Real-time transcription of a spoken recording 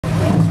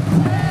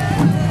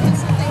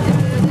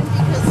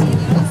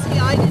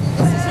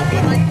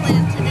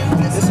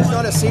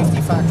a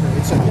safety factor.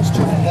 It's a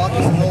mixture of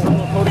blocking the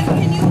road.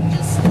 Can you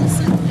just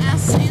listen,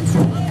 answer?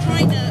 I'm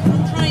trying to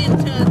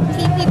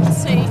keep people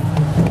safe,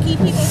 keep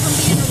people from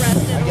being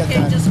arrested. I get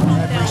Okay, that. just calm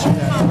I appreciate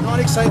down. that. I'm not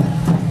excited.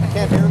 I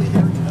can't barely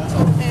hear you. That's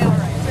all. Okay, all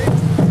right.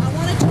 I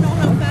wanted to know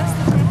how fast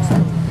the trucks go.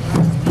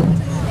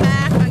 Move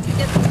back.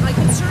 I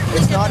could certainly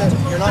It's get not a. them to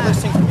move You're not back.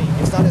 listening to me.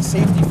 It's not a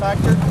safety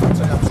factor.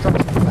 It's an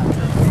obstruction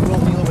factor. We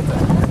will deal with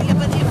that. Yeah,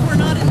 but if we're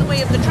not in the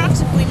way of the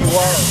trucks, if we move You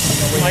are. back.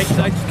 Mike,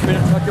 can I just come in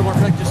and talk to you one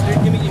second? Just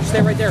give me, you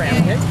stay right there, Ann,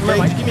 okay? Come here, Okay,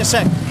 Mike. just give me a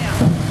sec. Yeah.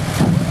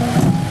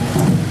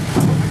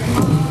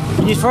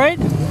 You afraid?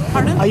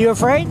 Pardon? Are you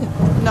afraid?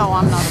 No,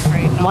 I'm not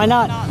afraid. No, Why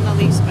not? Not in the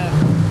least bit.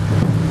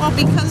 Well,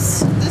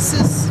 because this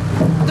is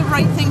the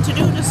right thing to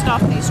do to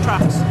stop these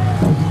trucks.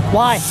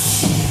 Why?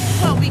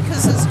 Well,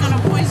 because it's going to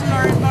poison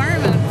our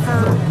environment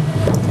for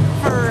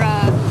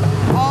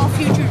all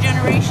future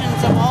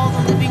generations of all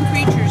the living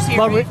creatures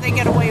here if they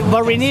get away with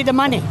But we this. need the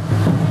money.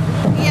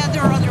 Yeah,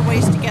 there are other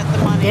ways to get the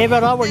money.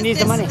 David Albert needs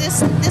the money.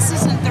 This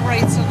isn't the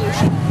right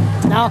solution.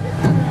 No?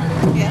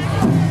 Yeah.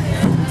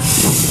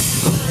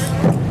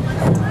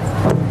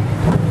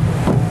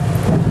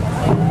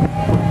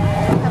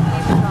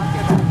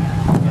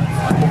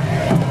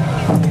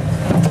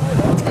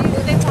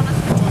 They want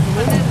us to,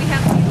 but then we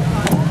have to.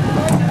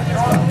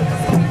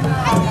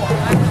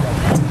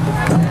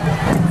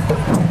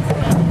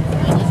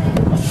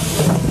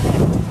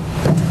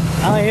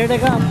 Oh, here they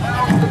come.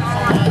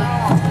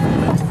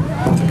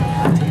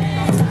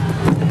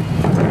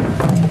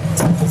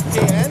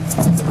 Okay, Ann?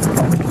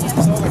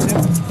 So,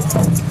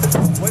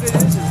 what it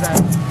is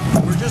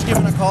that we're just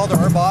giving a call to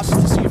our bosses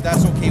to see if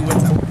that's okay with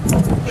them.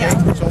 Okay?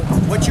 Yeah. So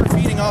what you're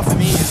feeding off of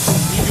me is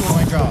me doing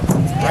my job,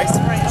 right? Yes,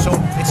 right. So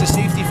it's a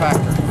safety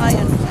factor. I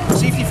understand.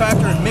 Safety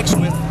factor mixed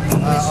with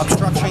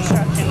obstruction,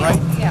 right?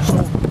 Yeah. So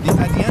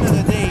at the end of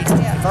the day,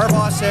 if our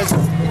boss says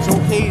it's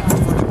okay for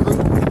the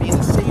group to be in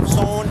the safe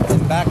zone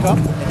and back up,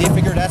 and they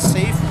figure that's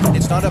safe, and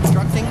it's not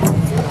obstructing,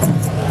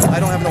 I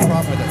don't have no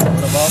problem with it.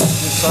 What about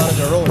this side of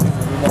the road?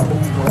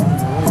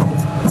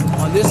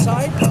 On this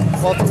side?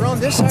 Well, if you're on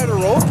this side of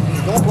the road,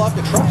 you don't block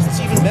the trucks, it's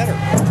even better.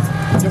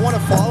 If they want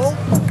to follow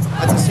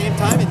at the same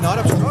time and not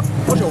obstruct,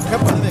 moi j'ai aucun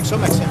problème avec ça,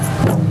 Maxime.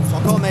 C'est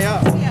encore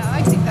meilleur. Yeah,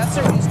 I think that's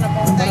a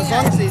reasonable But thing. as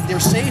long as they're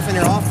safe and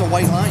they're off the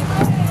white line,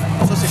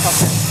 ça c'est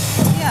parfait.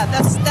 Yeah,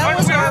 that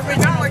was our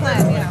original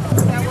plan. Yeah,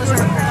 that was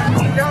our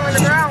original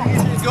plan.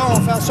 Les gars,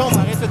 on fait ça, on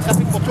arrête le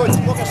trafic pour toi.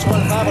 Dis-moi quand tu vas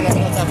le faire, on arrête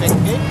le trafic,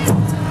 ok?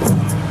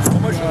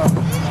 Moi, je...